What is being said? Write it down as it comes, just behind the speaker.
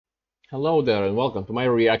Hello there and welcome to my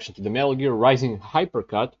reaction to the Metalgear Rising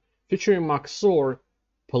Hypercut featuring Max0r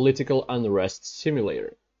Political Unrest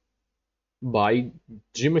Simulator by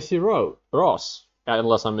Ross,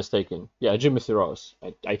 unless I'm mistaken. Yeah, Ross.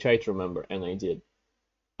 I tried to remember and I did.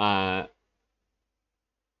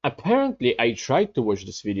 Apparently I tried to watch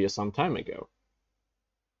this video some time ago.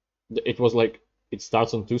 It was like, it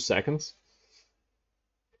starts on 2 seconds.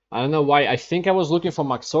 I don't know why. I think I was looking for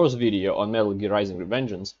Max0r's video on Metalgear Rising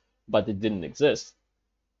Revengeance, but it didn't exist.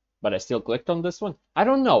 But I still clicked on this one. I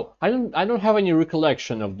don't know. I don't have any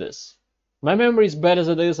recollection of this. My memory is bad as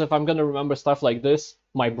it is. If I'm gonna remember stuff like this,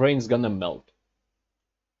 my brain's gonna melt.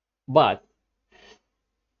 But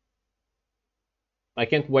I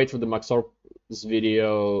can't wait for the Max0r's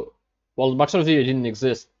video. Well, the Max0r's video didn't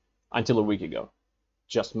exist until a week ago.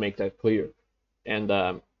 Just make that clear. And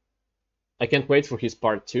I can't wait for his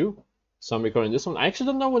part 2. So I'm recording this one. I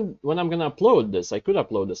actually don't know when I'm gonna upload this. I could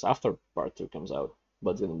upload this after part 2 comes out,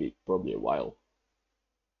 but it's gonna be probably a while.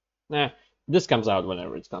 Nah, this comes out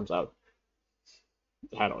whenever it comes out.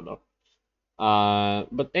 I don't know.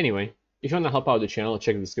 But anyway, if you wanna help out the channel,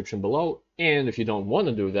 check the description below. And if you don't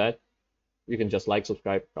wanna do that, you can just like,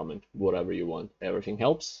 subscribe, comment, whatever you want. Everything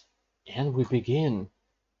helps. And we begin.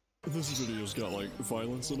 This video's got, like,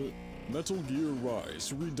 violence in it. Metalgear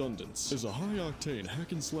Rise Redundance is a high-octane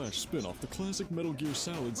hack-and-slash spin-off the classic Metal Gear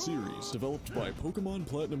Solid series, developed by Pokemon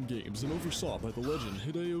Platinum Games and oversaw by the legend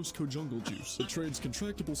Hideyo's Kojungle Juice. It trades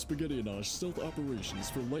contractable spaghetti-nage stealth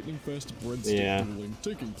operations for lightning-fast breadstick dueling,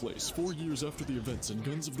 taking place 4 years after the events in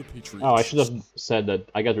Guns of the Patriots. Oh, I should have said that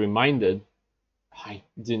I got reminded. I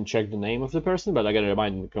didn't check the name of the person, but I got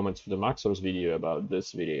reminded in the comments for the Max0r's video about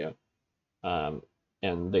this video.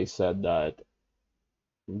 And they said that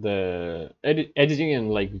the editing and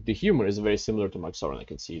like the humor is very similar to Max0r, and I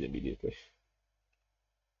can see it immediately.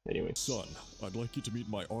 Anyway. Son, I'd like you to meet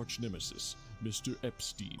my arch nemesis, Mr.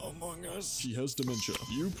 Epstein. Among Us. He has dementia.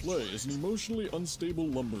 You play as an emotionally unstable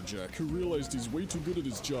lumberjack who realized he's way too good at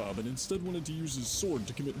his job and instead wanted to use his sword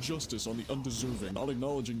to commit justice on the undeserving, not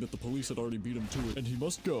acknowledging that the police had already beat him to it. And he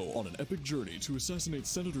must go on an epic journey to assassinate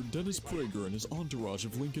Senator Dennis Prager and his entourage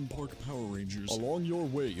of Lincoln Park Power Rangers. Along your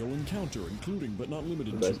way, you'll encounter, including but not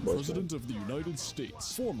limited to, President of the United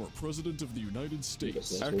States, former President of the United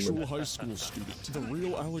States, actual high school student, the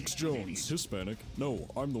real Alex Jones, Hispanic, no,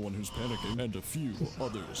 I'm the one who's panicking, and a few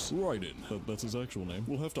others. Raiden, that's his actual name,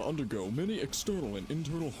 will have to undergo many external and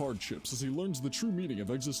internal hardships as he learns the true meaning of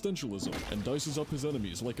existentialism and dices up his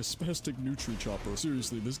enemies like a spastic Nutri-Chopper.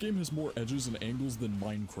 Seriously, this game has more edges and angles than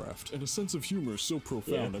Minecraft, and a sense of humor so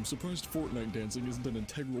profound, I'm surprised Fortnite dancing isn't an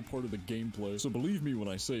integral part of the gameplay, so believe me when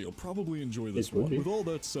I say you'll probably enjoy this one. With all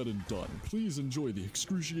that said and done, please enjoy the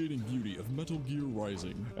excruciating beauty of Metalgear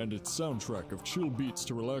Rising, and its soundtrack of chill beats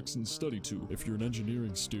to relax and study to if you're an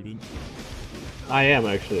engineering student. I am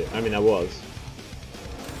actually. I mean, I was.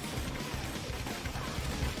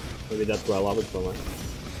 Maybe that's why I love it so much.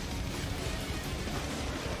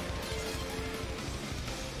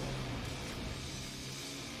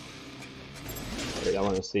 Wait, I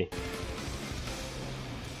want to see.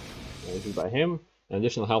 This is by him.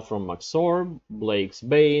 Additional help from Max0r, Blake's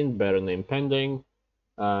Bane, Better Name Pending,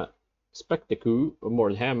 Spectacu,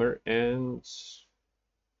 Mord Hammer, and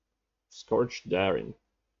Scorched Daring.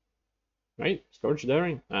 Right? Scorched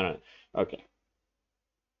Daring? I don't know. Okay.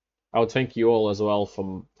 I would thank you all as well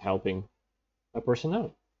for helping a person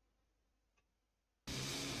out.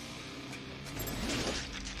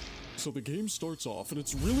 So the game starts off and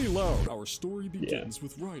it's really loud. Our story begins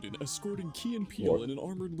with Raiden escorting Key and Peele in an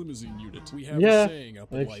armored limousine unit. We have a saying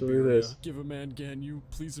up in Liberia. Give a man Ganyu,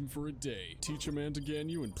 please him for a day. Teach a man to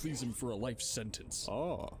Ganyu and please him for a life sentence.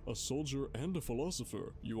 Ah, a soldier and a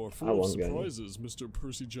philosopher. You are full of surprises, Mr.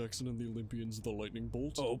 Percy Jackson and the Olympians, the lightning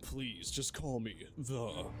bolt. Oh, please, just call me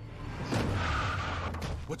the...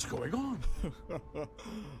 What's going on?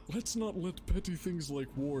 Let's not let petty things like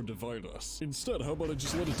war divide us. Instead, how about I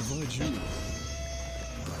just let it divide you?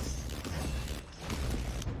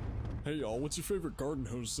 Hey y'all, what's your favorite garden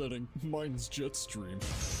hose setting? Mine's Jetstream.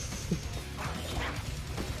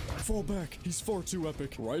 Fall back, he's far too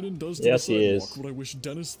epic. Raiden does to the sidewalk what I wish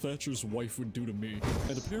Dennis Thatcher's wife would do to me,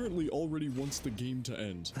 and apparently already wants the game to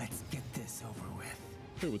end. Let's get this over with.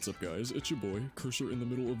 Hey, what's up guys, it's your boy, cursor in the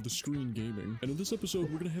middle of the screen gaming, and in this episode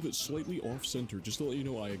we're gonna have it slightly off-center, just to let you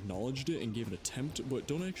know I acknowledged it and gave an attempt, but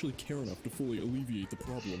don't actually care enough to fully alleviate the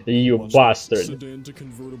problem. You bastard. Sedan to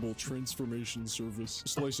convertible transformation service.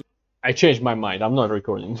 Slicing I changed my mind, I'm not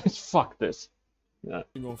recording this. Fuck this. Yeah.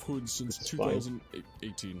 Off hoods since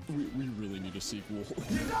 2018. We really need a sequel.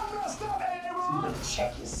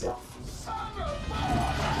 Check yourself.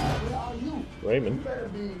 Where are you? Raymond. You better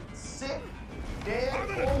be sick, dead,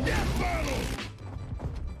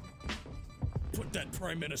 Put that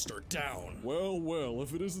Prime Minister down. Well, well,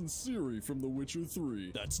 if it isn't Ciri from The Witcher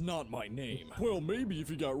 3. That's not my name. Well, maybe if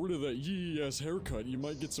you got rid of that yee-ass haircut, you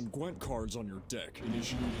might get some Gwent cards on your deck.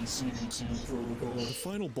 Initiating CBT protocol. The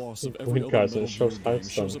final boss of every other Metal Gear game shows up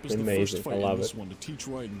as the first fight in this one to teach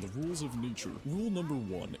Raiden the rules of nature. Rule number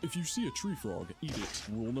 1, if you see a tree frog, eat it.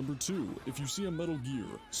 Rule number 2, if you see a Metal Gear,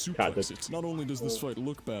 suplex it. Not only does this fight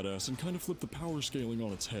look badass and kind of flip the power scaling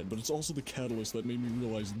on its head, but it's also the catalyst that made me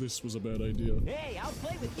realize this was a bad idea. Hey, I'll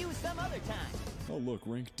play with you some other time. Oh look,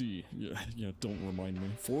 rank D. Yeah, don't remind me.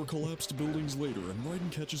 4 collapsed buildings later, and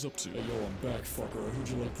Raiden catches up to. Hey yo, I'm back, fucker. I heard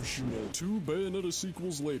you like prosciutto. 2 Bayonetta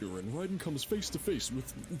sequels later, and Raiden comes face to face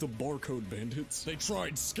with the barcode bandits. They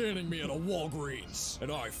tried scanning me at a Walgreens,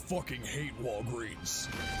 and I fucking hate Walgreens.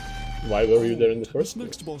 Why were you there in the first This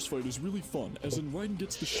next boss fight is really fun, as in Raiden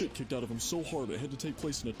gets the shit kicked out of him so hard it had to take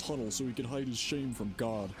place in a tunnel so he could hide his shame from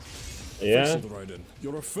God. Yeah. Face it, Raiden.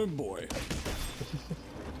 You're a femboy.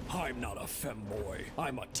 I'm not a femboy.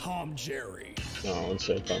 I'm a Tom Jerry. No, I won't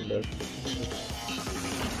say Thunder.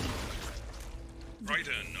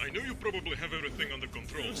 Raiden, I know you probably have everything under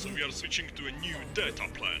control, so we are switching to a new data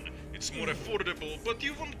plan. It's more affordable, but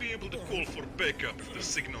you won't be able to call for backup if the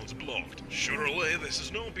signal's blocked. Surely this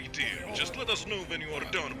is no big deal. Just let us know when you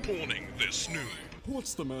are done pawning this noob.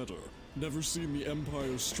 What's the matter? Never seen The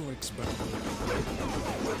Empire Strikes Back?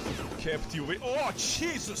 Kept you Oh,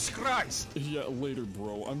 Jesus Christ! Yeah, later,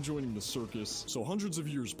 bro. I'm joining the circus. So hundreds of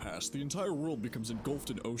years pass, the entire world becomes engulfed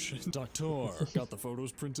in ocean. Doctor, got the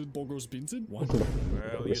photos printed, Bogos painted? What?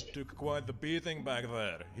 Well, you took quite the beating back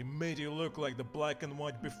there. He made you look like the black and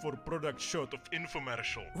white before product shot of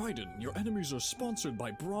infomercial. Raiden, your enemies are sponsored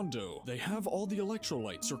by Brondo. They have all the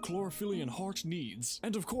electrolytes your chlorophyllian heart needs.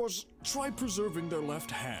 And of course, try preserving their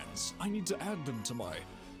left hands. I need to add them to my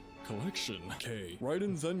collection. Okay.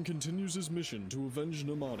 Raiden then continues his mission to avenge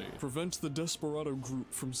Namadi, prevent the Desperado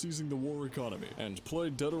group from seizing the war economy, and play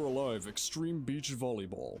Dead or Alive Extreme Beach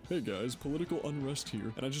Volleyball. Hey guys, political unrest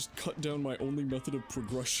here, and I just cut down my only method of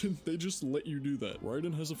progression. They just let you do that.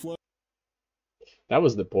 Raiden has a That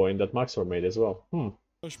was the point that Max0r made as well.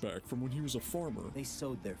 flashback from when he was a farmer. They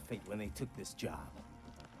sowed their fate when they took this job.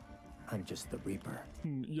 I'm just the Reaper.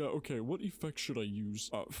 Yeah, okay, what effect should I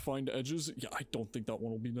use? Find edges? Yeah, I don't think that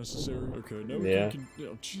one will be necessary. Okay, now Yeah. we can...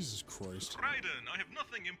 Oh, Jesus Christ. Raiden, I have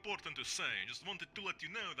nothing important to say. Just wanted to let you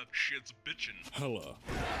know that shit's bitchin'. Hella.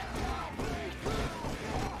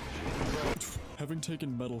 Having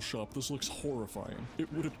taken Metal Shop, this looks horrifying.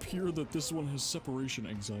 It would appear that this one has separation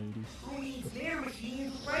anxiety. Who needs their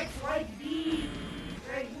machines? Fights like these.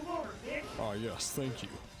 Hey, move over, bitch. Ah, yes, thank you.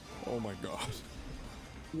 Oh my god.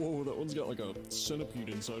 Whoa, that one's got like a centipede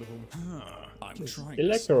inside of him. I'm trying to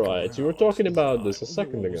Electrolytes, you were talking about this a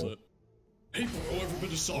second What was ago. it? Hey bro, ever been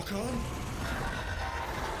to SOCON?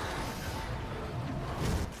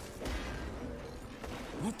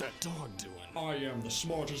 What that dog doing? I am the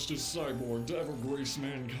smartest cyborg to ever grace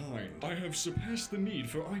mankind. I have surpassed the need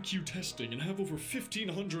for IQ testing and have over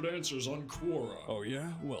 1,500 answers on Quora. Oh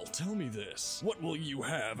yeah? Well, tell me this. What will you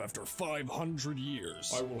have after 500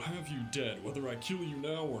 years? I will have you dead whether I kill you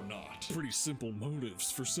now or not. Pretty simple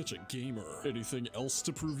motives for such a gamer. Anything else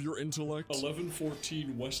to prove your intellect?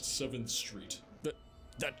 1114 West 7th Street.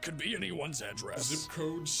 That could be anyone's address. Zip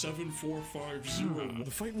code 7450.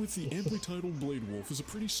 The fight with the amply titled Blade Wolf is a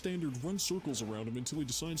pretty standard run circles around him until he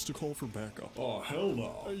decides to call for backup. Oh, hell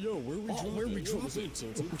no. Hey, yo, where we dropping?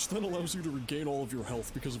 Which then allows you to regain all of your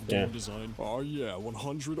health because of game design. Oh, yeah,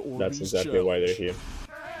 100 Orbeez That's exactly why they're here.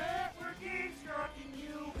 We're destructing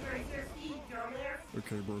you. Princess E, dumbass.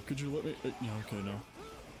 Okay, bro, could you let me... yeah, okay, no.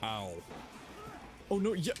 Ow. Oh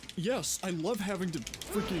no, yes, I love having to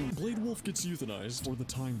freaking... Blade Wolf gets euthanized for the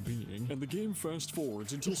time being, and the game fast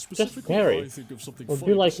forwards until specifically parry. I think of something Or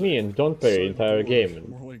funny be like to me say. and don't parry the entire Cyborg, game and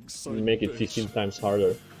more like side make it bitch. 15 times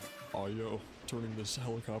harder. Oh yo, turning this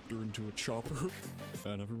helicopter into a chopper.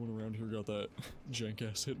 And everyone around here got that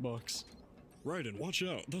jank-ass hitbox. Raiden, watch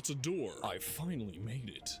out, that's a door. I finally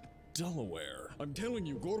made it. Delaware. I'm telling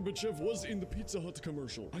you, Gorbachev was in the Pizza Hut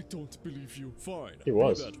commercial. I don't believe you. Fine. He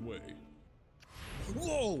was. Be that way.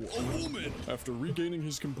 Whoa, a woman! After regaining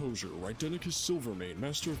his composure, Raidenicus Silvermane,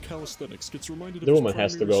 master of calisthenics, gets reminded The of his woman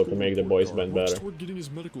has to primary go to school make the report boys card, band works better. toward getting his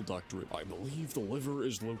medical doctorate. I believe the liver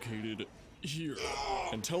is located here,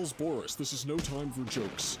 and tells Boris this is no time for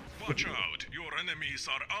jokes. Watch out, your enemies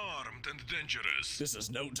are armed and dangerous. This is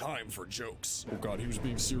no time for jokes. Oh god, he was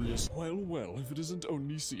being serious. Well, if it isn't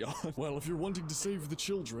Onisia. Well, if you're wanting to save the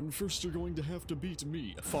children, first you're going to have to beat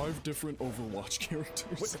me. 5 different Overwatch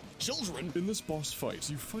characters. Wait, children? In this boss fight,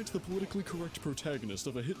 you fight the politically correct protagonist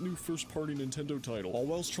of a hit new first-party Nintendo title, all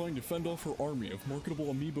whilst trying to fend off her army of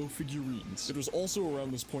marketable amiibo figurines. It was also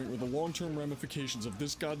around this point where the long-term ramifications of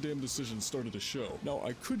this goddamn decision started to show. Now,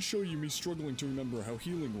 I could show you me struggling to remember how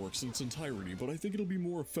healing works in its entirety, but I think it'll be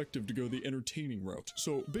more effective to go the entertaining route.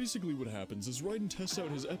 So, basically what happens is Raiden tests out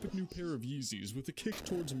his epic new pair of Yeezys with a kick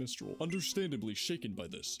towards Mistral. Understandably shaken by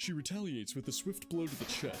this, she retaliates with a swift blow to the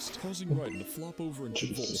chest, causing Raiden to flop over and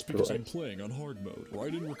convulse because I'm playing on hard mode.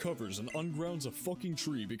 Raiden recovers and ungrounds a fucking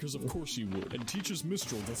tree because of course he would, and teaches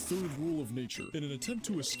Mistral the 3rd rule of nature. In an attempt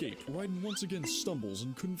to escape, Raiden once again stumbles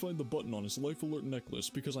and couldn't find the button on his life alert necklace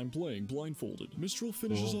because I'm playing blindfolded. Mistral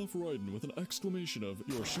finishes off Raiden with an exclamation of,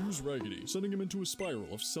 "Your shoes raggedy," sending him into a spiral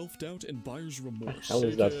of self-doubt and buyer's remorse. How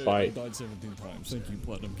is that fight? I died 17 times. Thank you,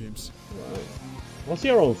 Platinum Games. Right. Was it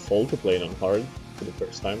your own fault to play it on hard for the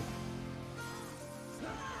first time?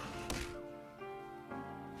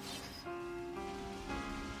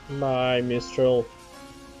 Bye, Mistral.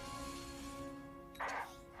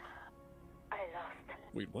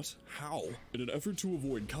 Wait, what? How? In an effort to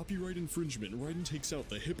avoid copyright infringement, Raiden takes out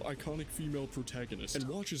the hip, iconic female protagonist and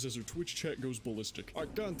watches as her Twitch chat goes ballistic. I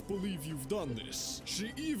can't believe you've done this.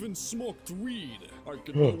 She even smoked weed. I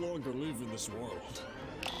can no longer live in this world.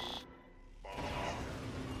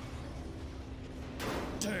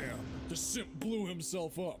 Damn, the simp blew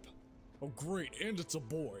himself up. Oh great, and it's a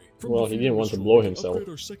boy. Well, he didn't want to blow himself. Upgrade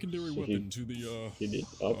our secondary weapon to the, He did.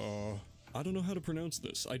 I don't know how to pronounce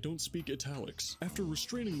this. I don't speak italics. After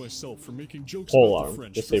restraining myself from making jokes Pole about arm. the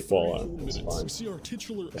French Just for say pole 3 arm. whole It's minutes, fine. we see our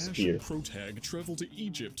titular Ashen protag travel to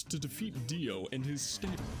Egypt to defeat Dio and his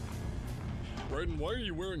state. Raiden, why are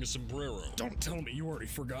you wearing a sombrero? Don't tell me you already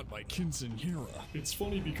forgot my quinceañera. It's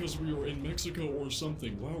funny because we are in Mexico or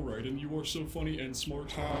something. Wow, Raiden, you are so funny and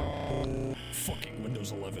smart. Fucking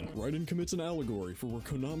Windows 11. Raiden commits an allegory for where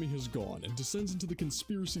Konami has gone and descends into the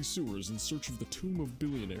conspiracy sewers in search of the Tomb of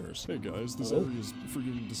Billionaires. Hey guys, this area is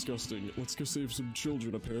friggin' disgusting. Let's go save some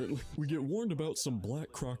children, apparently. We get warned about some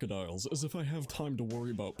black crocodiles, as if I have time to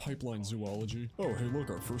worry about pipeline zoology. Oh, hey look,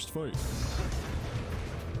 our first fight.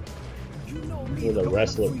 With a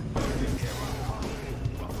wrestler.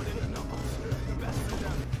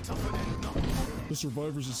 The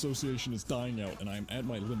Survivors Association is dying out, and I am at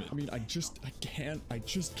my limit. I mean, I just can't.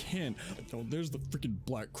 Oh, there's the freaking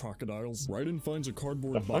black crocodiles. Raiden finds a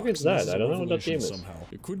cardboard box. The fuck is that? I don't know what that game is. Somehow.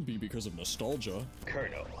 It couldn't be because of nostalgia.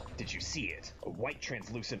 Colonel, did you see it? A white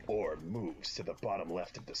translucent orb moves to the bottom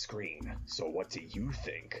left of the screen. So what do you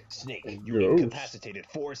think? Snake, you Gross. incapacitated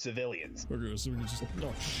 4 civilians. Okay, so we can just...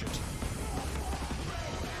 Oh, shit.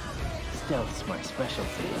 Stealth's my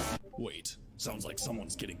specialty. Wait, sounds like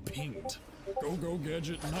someone's getting pinged. Go,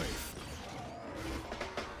 gadget, knife.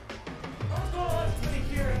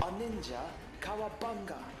 A ninja,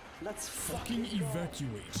 Kawabanga. Let's fucking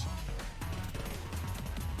evacuate.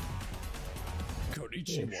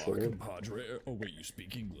 Konnichiwa, compadre. Oh wait, you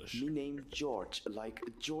speak English. Me name George, like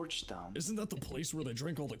Georgetown. Isn't that the place where they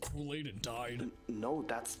drank all the Kool-Aid and died? No,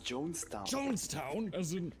 that's Jonestown. Jonestown?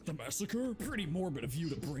 As in the massacre? Pretty morbid of you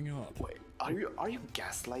to bring up. Wait, are you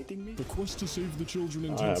gaslighting me? The quest to save the children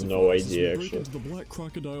in I have no idea, break actually. into the Black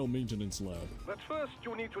Crocodile maintenance lab. But first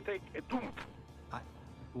you need to take a dump.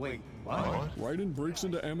 Wait, what? Raiden breaks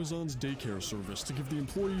into Amazon's daycare service to give the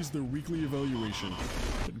employees their weekly evaluation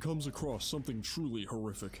and comes across something truly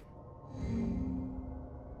horrific.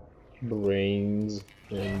 Brains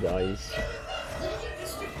and ice.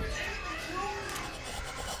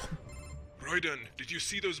 Raiden, did you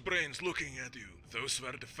see those brains looking at you? Those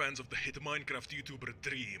were the fans of the hit Minecraft YouTuber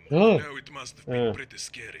Dream. Oh. Now it must have been pretty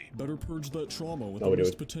scary. Better purge that trauma with Nobody the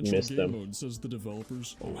least would potential miss game them. mode, says the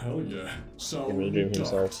developers. Oh hell yeah. So Give me the Dream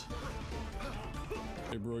himself.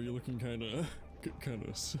 Hey bro, you're looking kinda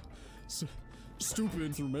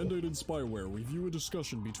stupid. Through mandated spyware, we view a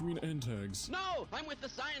discussion between NTAGs. No, I'm with the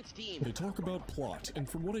science team. They talk about plot, and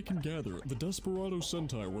from what I can gather, the Desperado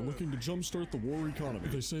Sentai were looking to jumpstart the war economy.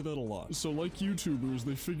 They say that a lot. So like YouTubers,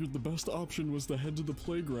 they figured the best option was to head to the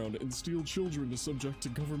playground and steal children to subject to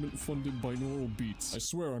government-funded binaural beats. I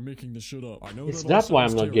swear I'm making this shit up. I know Is that that all why I'm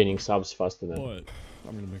sounds not terrible, getting subs fast enough? but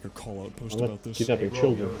I'm gonna make a call-out post I'm about not this. kidnapping Hey, bro,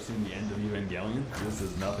 children. you ever seen the end of Evangelion? This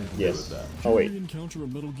is nothing to do Yes. with that. Oh wait. We encounter a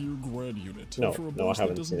Metal Gear grad unit. No, For a no, I boss that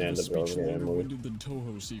haven't doesn't seen the give end a of the speech Evangelion movie. longer-winded than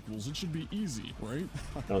Toho sequels, it should be easy, right?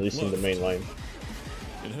 I only seen the main line.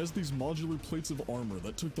 It has these modular plates of armor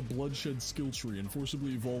that took the bloodshed skill tree and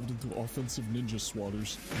forcibly evolved into offensive ninja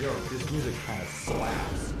swatters. Yo, this music has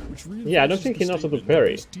slaps. Which yeah, I don't think he knows how to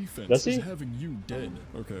parry. Does he? Having you dead.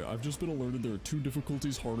 Okay, I've just been alerted there are 2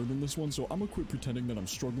 difficulties harder than this one, so I'm gonna quit pretending that I'm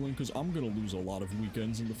struggling because I'm gonna lose a lot of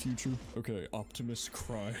weekends in the future. Okay, Optimus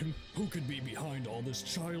Crime. Who could be behind all this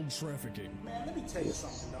child trafficking? Man, let me tell you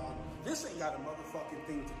something, dog. This ain't got a motherfucking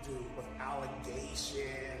thing to do with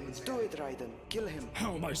allegations. Do it, Raiden. Kill him.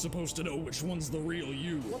 How am I supposed to know which one's the real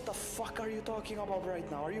you? What the fuck are you talking about right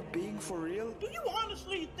now? Are you being for real? Do you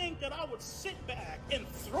honestly think that I would sit back and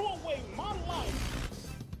throw away my life?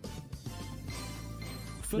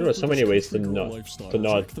 There are so many ways to not wound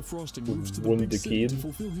the kid, to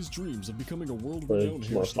fulfill his dreams of becoming a but it's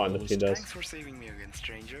more fun if he does. Thanks for saving me again,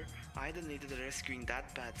 stranger. I didn't needed rescuing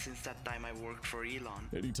that bad since that time I worked for Elon.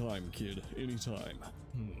 Anytime, kid. Anytime.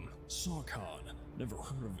 Sawcon. Never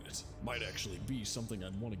heard of it. Might actually be something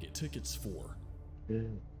I'd want to get tickets for. Wait,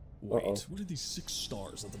 what are these 6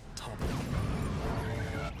 stars at the top of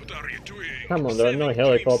What are you doing? Come on, there are no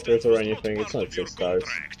helicopters or anything, it's not 6 stars.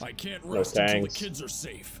 I can't No rest until the tanks. kids are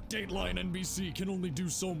safe. Dateline NBC can only do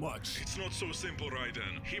so much. It's not so simple,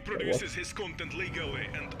 Raiden. He produces his content legally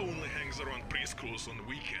and only hangs around preschools on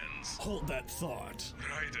weekends. Hold that thought.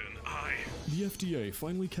 Raiden, The FDA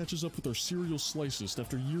finally catches up with our cereal slicist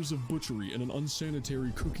after years of butchery in an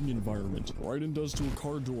unsanitary cooking environment. Raiden does to a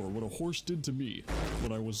car door what a horse did to me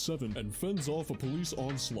when I was 7 and fends off a police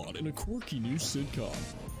onslaught in a quirky new sitcom.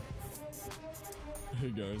 Hey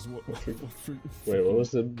guys, what Wait, what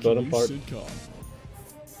was the bottom part? Sitcom?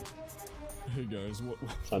 Hey guys, what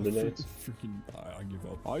Sunday nights? freaking I give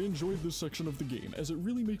up. I enjoyed this section of the game as it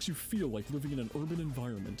really makes you feel like living in an urban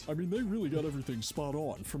environment. I mean, they really got everything spot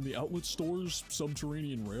on, from the outlet stores,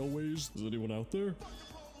 subterranean railways. Is anyone out there?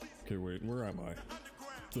 Okay, wait, where am I?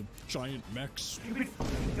 The giant mechs.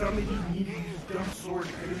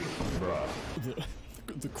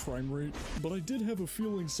 The crime rate. But I did have a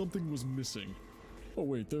feeling something was missing. Oh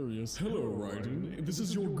wait, there he is. Hello, Raiden. This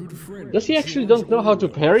is your good friend. Does he actually don't know how to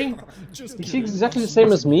parry? He's exactly the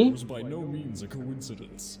same as me. It was by no means a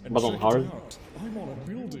coincidence. And but on check hard. it out. I'm on a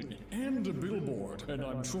building and a billboard, and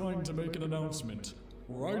I'm trying to make an announcement.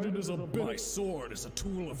 Raiden is a bit. My sword is a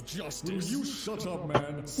tool of justice. Will you shut up,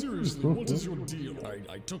 man? Seriously, what is your deal?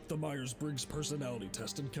 I took the Myers-Briggs personality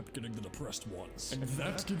test and kept getting the depressed ones. And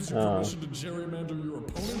that gives you permission to gerrymander your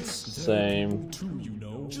opponents? Same. Too, you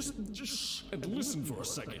know. Just and listen for a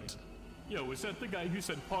second. Yo, is that the guy who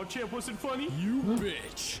said PogChamp wasn't funny? You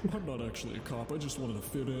bitch! I'm not actually a cop, I just wanted to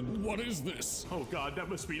fit in. What is this? Oh god, that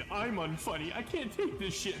must mean I'm unfunny. I can't take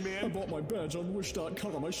this shit, man. I bought my badge on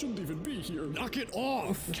Wish.com, I shouldn't even be here. Knock it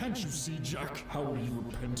off! Can't you see, Jack? How will you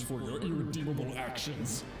repent for your irredeemable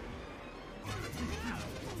actions?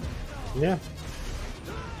 Yeah.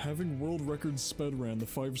 Having world records sped ran the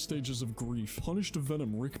 5 stages of grief, punished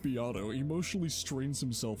Venom Rick Beato emotionally strains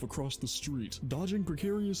himself across the street, dodging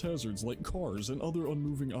precarious hazards like cars and other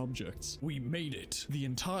unmoving objects. We made it. The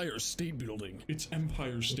entire state building. It's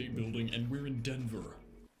Empire State Building, and we're in Denver.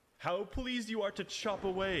 How pleased you are to chop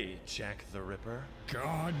away, Jack the Ripper.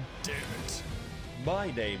 God damn it.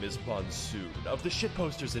 My name is Monsoon of the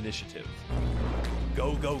Shitposters Initiative.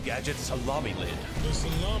 Go Go Gadget Salami Lid.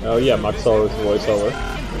 Oh yeah, Max0r's voiceover.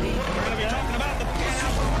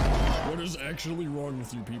 What is actually wrong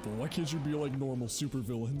with you people? Why can't you be like normal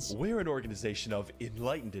supervillains? We're an organization of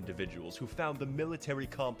enlightened individuals who found the military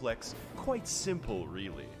complex quite simple,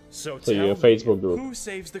 really. So you're a tell Facebook me, group. who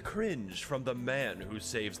saves the cringe from the man who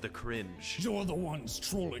saves the cringe? You're the ones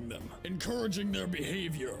trolling them, encouraging their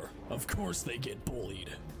behavior. Of course they get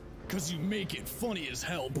bullied. Cause you make it funny as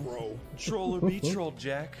hell, bro. Troll or be trolled,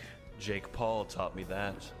 Jack. Jake Paul taught me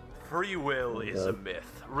that. Free will is a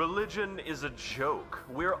myth. Religion is a joke.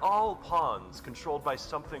 We're all pawns controlled by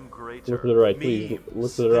something greater. Look to the right, please.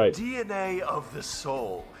 Look to the right. The DNA of the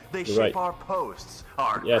soul. They The shape right. our posts,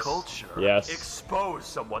 our Yes. culture. Yes. Expose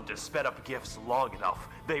someone to sped up gifs long enough,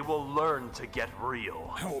 they will learn to get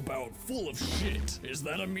real. How about full of shit? Is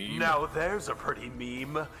that a meme? Now there's a pretty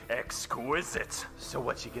meme. Exquisite. So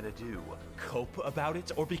what you gonna do? Cope about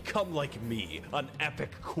it or become like me, an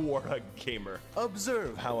epic Quora gamer?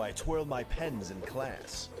 Observe how I twirl my pens in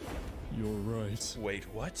class. You're right. Wait,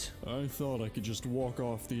 what? I thought I could just walk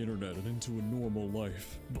off the internet and into a normal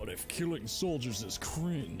life. But if killing soldiers is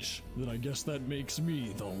cringe, then I guess that makes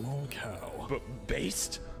me the lolcow. But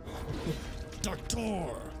based? Doctor,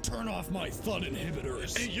 turn off my thud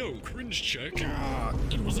inhibitors. Hey yo, cringe check.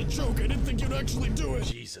 It was a joke, I didn't think you'd actually do it.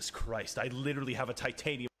 Jesus Christ, I literally have a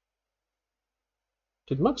titanium.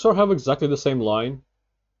 Did Max0r have exactly the same line?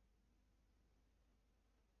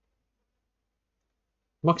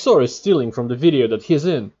 Max0r is stealing from the video that he's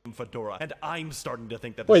in. Fedora, and I'm starting to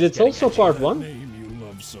think that wait, it's also part 1? Name you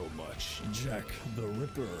love so much. Jack the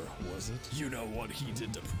Ripper, was it? You know what he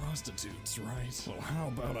did to prostitutes, right? Well, how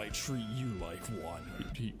about I treat you like one?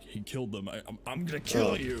 He killed them. I'm gonna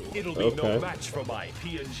kill you. It'll be no match for my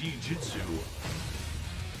PNG Jitsu.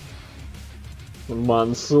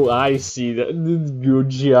 Mansu, I see that. Good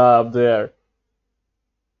job there.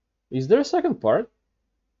 Is there a second part?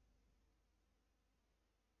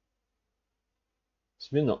 It's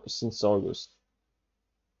been since August.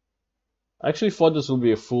 I actually thought this would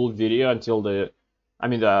be a full video until the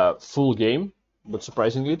full game, but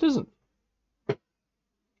surprisingly it isn't.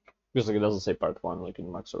 Because like, it doesn't say part 1 like in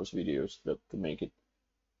Max0r's videos that to make it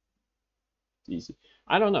easy.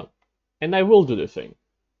 I don't know. And I will do the thing.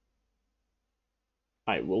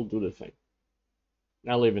 I will do the thing.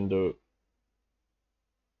 I'll even do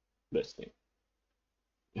this thing.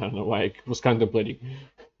 I don't know why I was contemplating.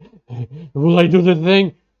 Will I do the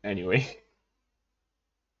thing? Anyway.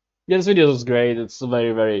 Yeah, this video is great. It's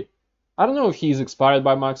very, very... I don't know if he's inspired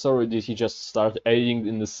by Max0r or did he just start editing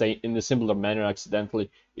in the simpler manner accidentally.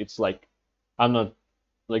 It's like... I'm not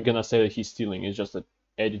like gonna say that he's stealing. It's just an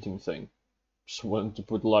editing thing. Just wanted to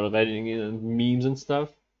put a lot of editing in and memes and stuff.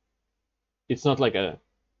 It's not like a...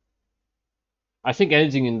 I think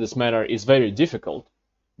editing in this matter is very difficult,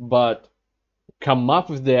 but come up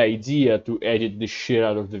with the idea to edit the shit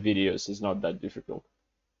out of the videos is not that difficult.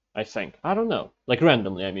 I think. I don't know. Like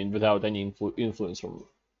randomly, I mean, without any influence from...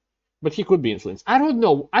 But he could be influenced. I don't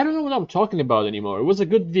know. I don't know what I'm talking about anymore. It was a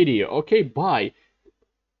good video. Okay, bye.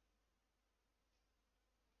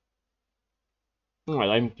 Alright,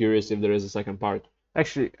 I'm curious if there is a second part.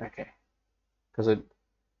 Actually, okay. Because I...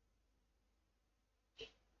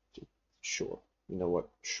 Sure. You know what?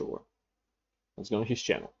 Sure. Let's go on his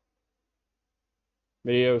channel.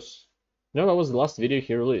 Videos. No, that was the last video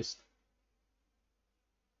he released.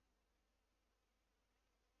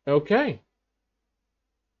 Okay.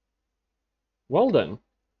 Well then.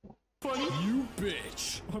 You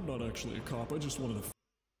bitch! I'm not actually a cop, I just wanted to...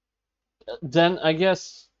 Then I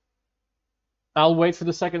guess I'll wait for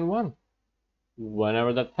the second one.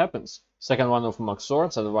 Whenever that happens. Second one of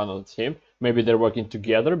Max0r, second one of him. Maybe they're working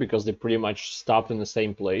together because they pretty much stopped in the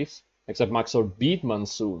same place. Except Max0r beat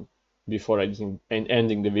Monsoon before ending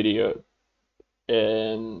the video.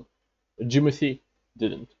 And Jimothy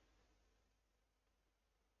didn't.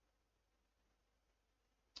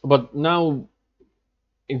 But now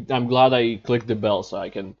I'm glad I clicked the bell so I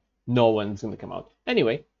can know when it's going to come out.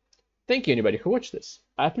 Anyway, thank you anybody who watched this.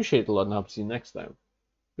 I appreciate it a lot and I'll see you next time.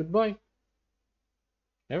 Goodbye.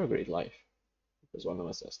 Have a great life, as one of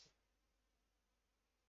us says.